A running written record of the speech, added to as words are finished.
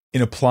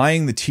In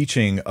applying the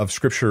teaching of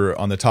Scripture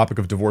on the topic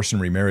of divorce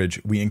and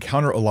remarriage, we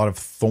encounter a lot of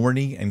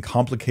thorny and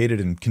complicated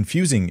and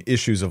confusing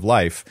issues of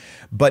life.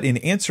 But in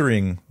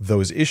answering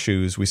those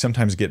issues, we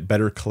sometimes get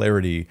better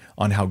clarity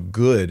on how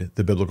good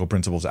the biblical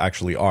principles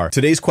actually are.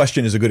 Today's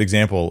question is a good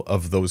example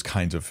of those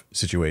kinds of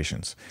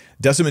situations.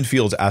 Desmond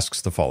Fields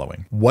asks the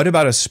following: what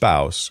about a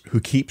spouse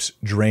who keeps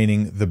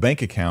draining the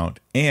bank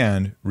account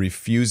and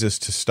refuses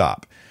to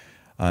stop?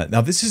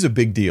 Now, this is a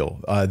big deal.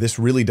 This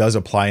really does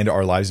apply into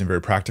our lives in very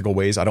practical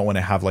ways. I don't want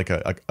to have like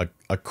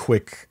a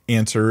quick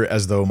answer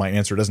as though my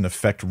answer doesn't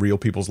affect real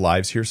people's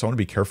lives here, so I want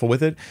to be careful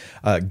with it.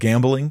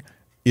 Gambling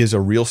is a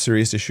real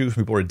serious issue. If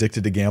people are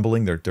addicted to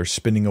gambling, they're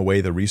spending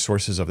away the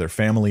resources of their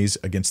families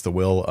against the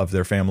will of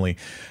their family.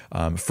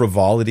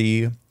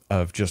 Frivolity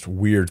of just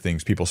weird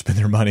things people spend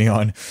their money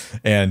on,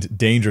 and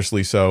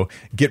dangerously so.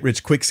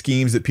 Get-rich-quick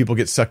schemes that people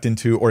get sucked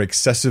into, or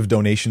excessive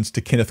donations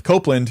to Kenneth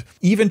Copeland.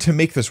 Even to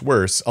make this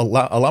worse,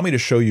 allow me to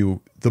show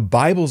you the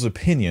Bible's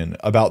opinion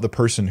about the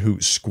person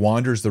who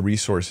squanders the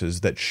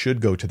resources that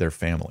should go to their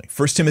family.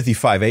 1 Timothy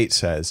 5:8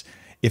 says,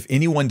 "If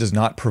anyone does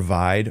not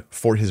provide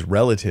for his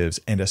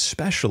relatives, and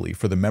especially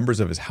for the members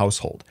of his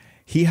household,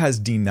 he has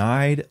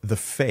denied the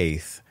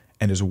faith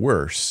and is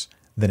worse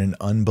than an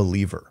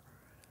unbeliever."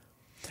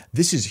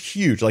 This is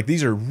huge. Like,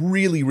 these are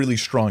really, really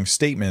strong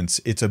statements.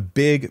 It's a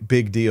big,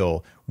 big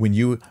deal when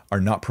you are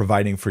not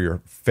providing for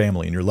your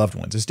family and your loved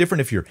ones. It's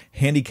different if you're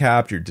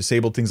handicapped, you're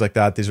disabled, things like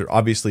that. These are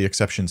obviously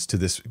exceptions to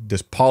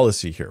this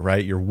policy here,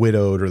 right? You're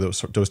widowed or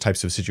those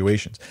types of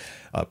situations.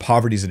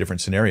 Poverty is a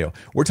different scenario.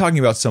 We're talking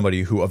about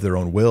somebody who, of their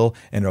own will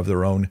and of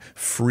their own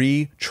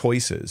free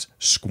choices,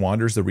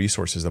 squanders the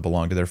resources that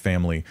belong to their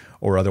family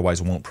or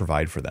otherwise won't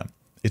provide for them.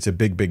 It's a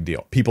big, big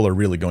deal. People are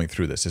really going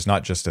through this. It's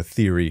not just a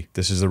theory.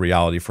 This is a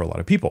reality for a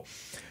lot of people.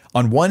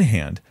 On one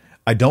hand,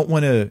 I don't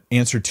want to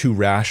answer too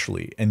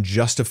rashly and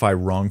justify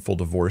wrongful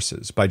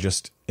divorces by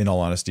just, in all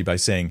honesty, by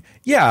saying,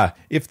 yeah,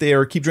 if they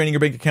keep draining your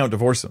bank account,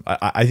 divorce them.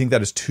 I think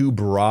that is too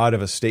broad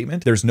of a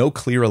statement. There's no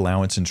clear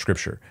allowance in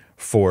Scripture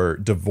for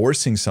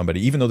divorcing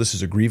somebody, even though this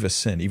is a grievous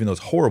sin, even though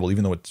it's horrible,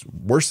 even though it's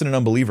worse than an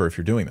unbeliever if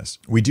you're doing this.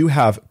 We do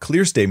have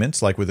clear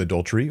statements like with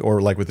adultery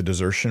or like with the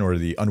desertion or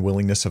the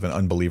unwillingness of an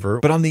unbeliever.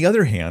 But on the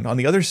other hand, on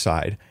the other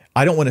side,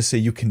 I don't want to say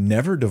you can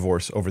never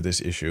divorce over this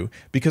issue,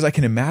 because I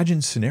can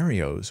imagine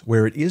scenarios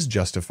where it is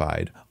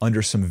justified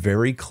under some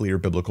very clear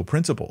biblical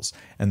principles.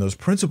 And those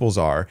principles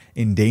are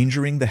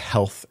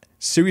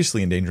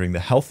seriously endangering the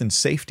health and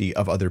safety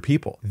of other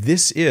people.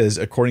 This is,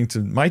 according to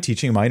my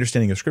teaching and my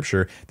understanding of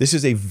Scripture, this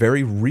is a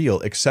very real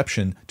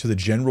exception to the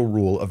general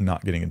rule of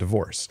not getting a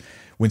divorce.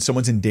 When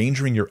someone's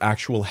endangering your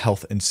actual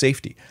health and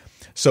safety.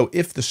 So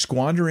if the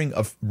squandering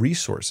of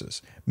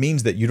resources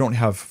means that you don't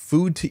have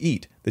food to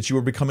eat, that you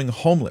are becoming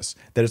homeless,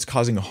 that it's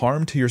causing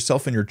harm to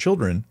yourself and your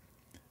children,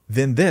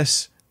 then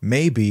this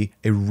may be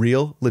a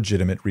real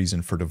legitimate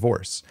reason for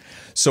divorce.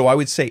 So I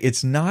would say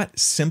it's not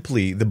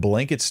simply the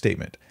blanket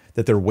statement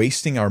that they're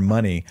wasting our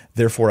money,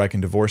 therefore I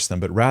can divorce them,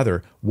 but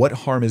rather what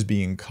harm is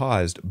being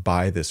caused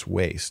by this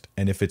waste.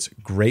 And if it's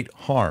great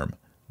harm,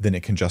 then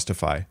it can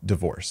justify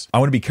divorce. I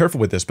want to be careful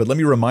with this, but let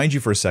me remind you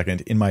for a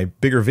second in my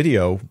bigger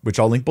video, which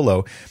I'll link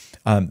below,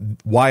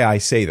 why I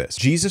say this.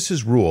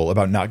 Jesus' rule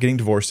about not getting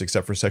divorced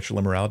except for sexual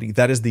immorality,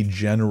 that is the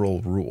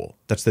general rule.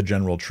 That's the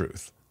general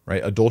truth,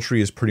 right?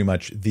 Adultery is pretty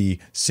much the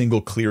single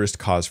clearest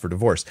cause for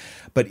divorce.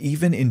 But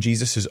even in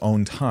Jesus'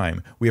 own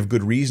time, we have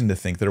good reason to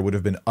think there would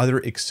have been other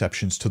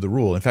exceptions to the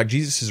rule. In fact,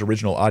 Jesus'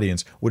 original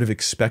audience would have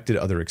expected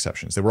other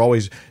exceptions. They were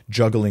always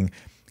juggling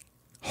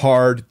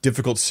hard,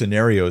 difficult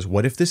scenarios.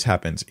 What if this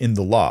happens in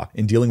the law,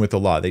 in dealing with the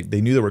law?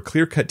 They knew there were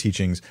clear-cut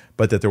teachings,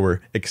 but that there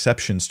were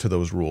exceptions to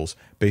those rules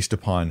based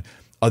upon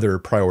other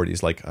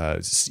priorities like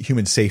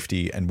human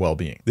safety and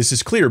well-being. This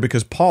is clear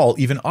because Paul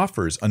even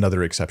offers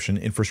another exception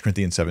in 1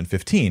 Corinthians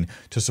 7:15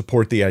 to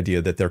support the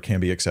idea that there can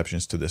be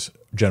exceptions to this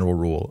general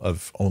rule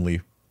of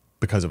only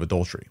because of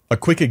adultery. A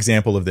quick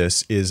example of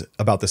this is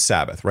about the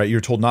Sabbath, right?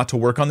 You're told not to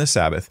work on the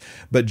Sabbath,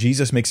 but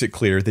Jesus makes it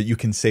clear that you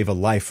can save a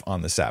life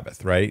on the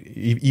Sabbath, right?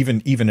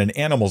 Even an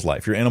animal's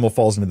life. Your animal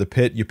falls into the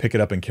pit, you pick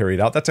it up and carry it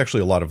out. That's actually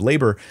a lot of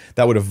labor.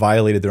 That would have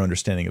violated their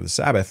understanding of the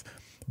Sabbath.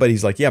 But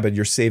he's like, yeah, but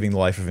you're saving the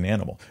life of an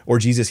animal. Or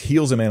Jesus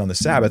heals a man on the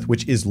Sabbath,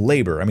 which is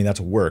labor. I mean, that's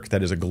work.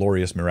 That is a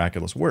glorious,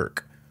 miraculous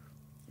work.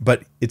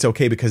 But it's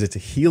okay because it's a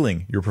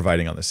healing you're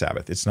providing on the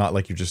Sabbath. It's not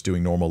like you're just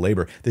doing normal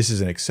labor. This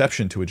is an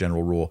exception to a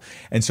general rule.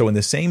 And so in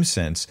the same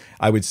sense,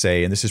 I would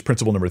say, and this is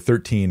principle number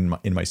 13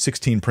 in my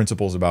 16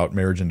 principles about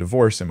marriage and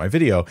divorce in my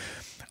video,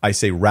 I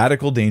say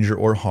radical danger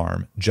or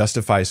harm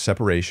justifies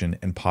separation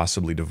and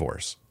possibly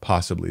divorce,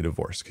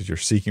 because you're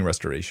seeking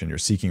restoration, you're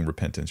seeking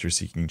repentance, you're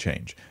seeking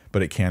change,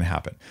 but it can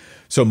happen.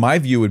 So my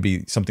view would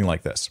be something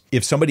like this.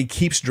 If somebody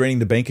keeps draining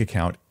the bank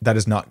account, that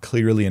is not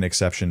clearly an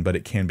exception, but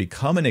it can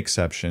become an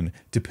exception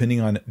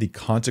depending on the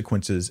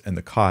consequences and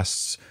the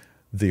costs,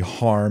 the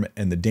harm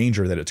and the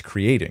danger that it's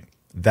creating.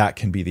 That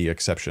can be the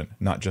exception,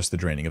 not just the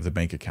draining of the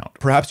bank account.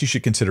 Perhaps you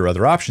should consider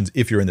other options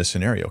if you're in this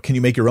scenario. Can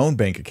you make your own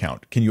bank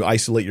account? Can you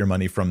isolate your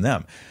money from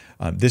them?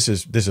 This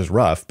is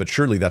rough, but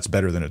surely that's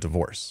better than a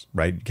divorce,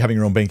 right? Having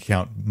your own bank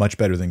account, much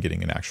better than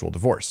getting an actual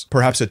divorce.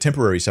 Perhaps a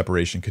temporary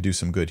separation could do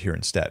some good here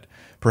instead.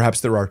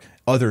 Perhaps there are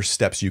other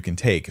steps you can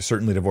take.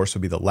 Certainly divorce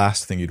would be the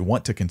last thing you'd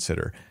want to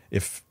consider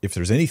if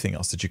there's anything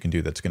else that you can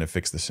do that's going to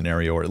fix the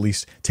scenario, or at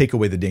least take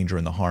away the danger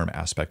and the harm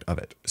aspect of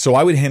it. So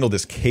I would handle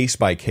this case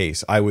by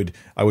case. I would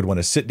want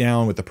to sit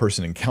down with the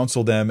person and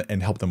counsel them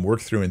and help them work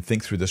through and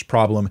think through this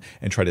problem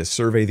and try to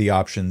survey the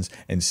options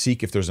and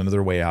seek if there's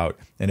another way out.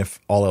 And if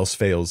all else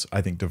fails,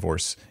 I think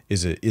divorce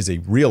is a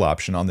real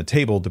option on the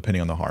table,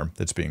 depending on the harm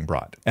that's being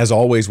brought. As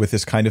always, with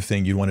this kind of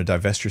thing, you'd want to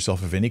divest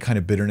yourself of any kind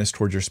of bitterness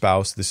towards your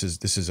spouse. This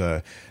is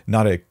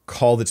not a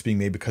call that's being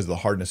made because of the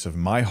hardness of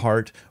my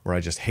heart, or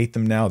I just hate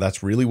them now.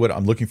 That's really what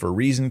I'm looking for, a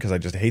reason because I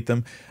just hate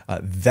them.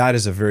 That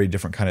is a very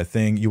different kind of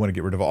thing. You want to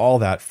get rid of all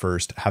that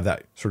first, have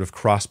that sort of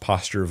cross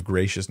posture of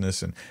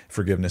graciousness and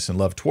forgiveness and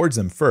love towards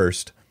them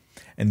first.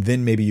 And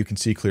then maybe you can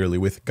see clearly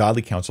with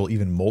godly counsel,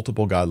 even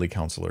multiple godly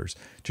counselors,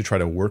 to try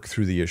to work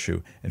through the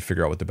issue and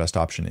figure out what the best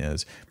option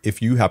is.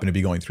 If you happen to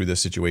be going through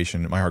this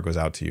situation, my heart goes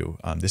out to you.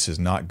 This is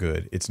not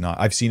good. It's not.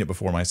 I've seen it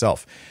before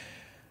myself.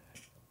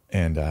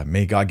 And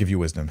may God give you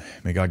wisdom.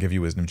 May God give you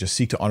wisdom. Just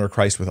seek to honor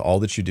Christ with all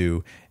that you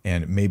do,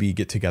 and maybe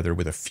get together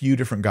with a few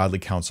different godly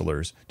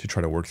counselors to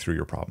try to work through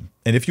your problem.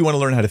 And if you want to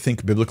learn how to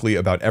think biblically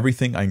about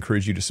everything, I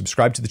encourage you to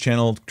subscribe to the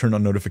channel, turn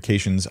on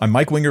notifications. I'm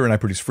Mike Winger, and I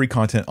produce free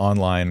content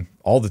online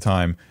all the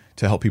time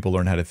to help people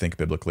learn how to think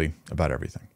biblically about everything.